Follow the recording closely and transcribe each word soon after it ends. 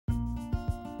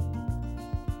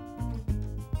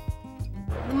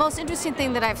The most interesting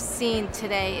thing that I've seen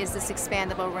today is this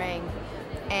expandable ring.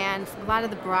 And a lot of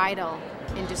the bridal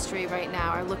industry right now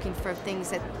are looking for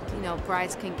things that,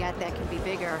 brides can get that can be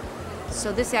bigger.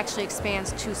 So this actually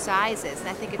expands 2 sizes, and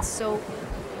I think it's so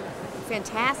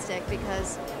fantastic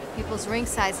because people's ring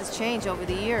sizes change over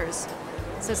the years.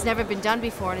 So it's never been done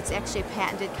before, and it's actually a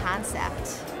patented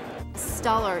concept.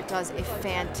 Stuller does a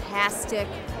fantastic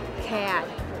CAD,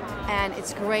 and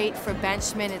it's great for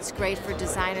benchmen, it's great for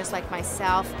designers like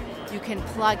myself. You can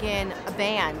plug in a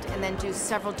band and then do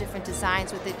several different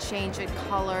designs with it, change it,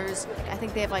 colors. I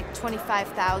think they have like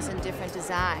 25,000 different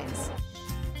designs.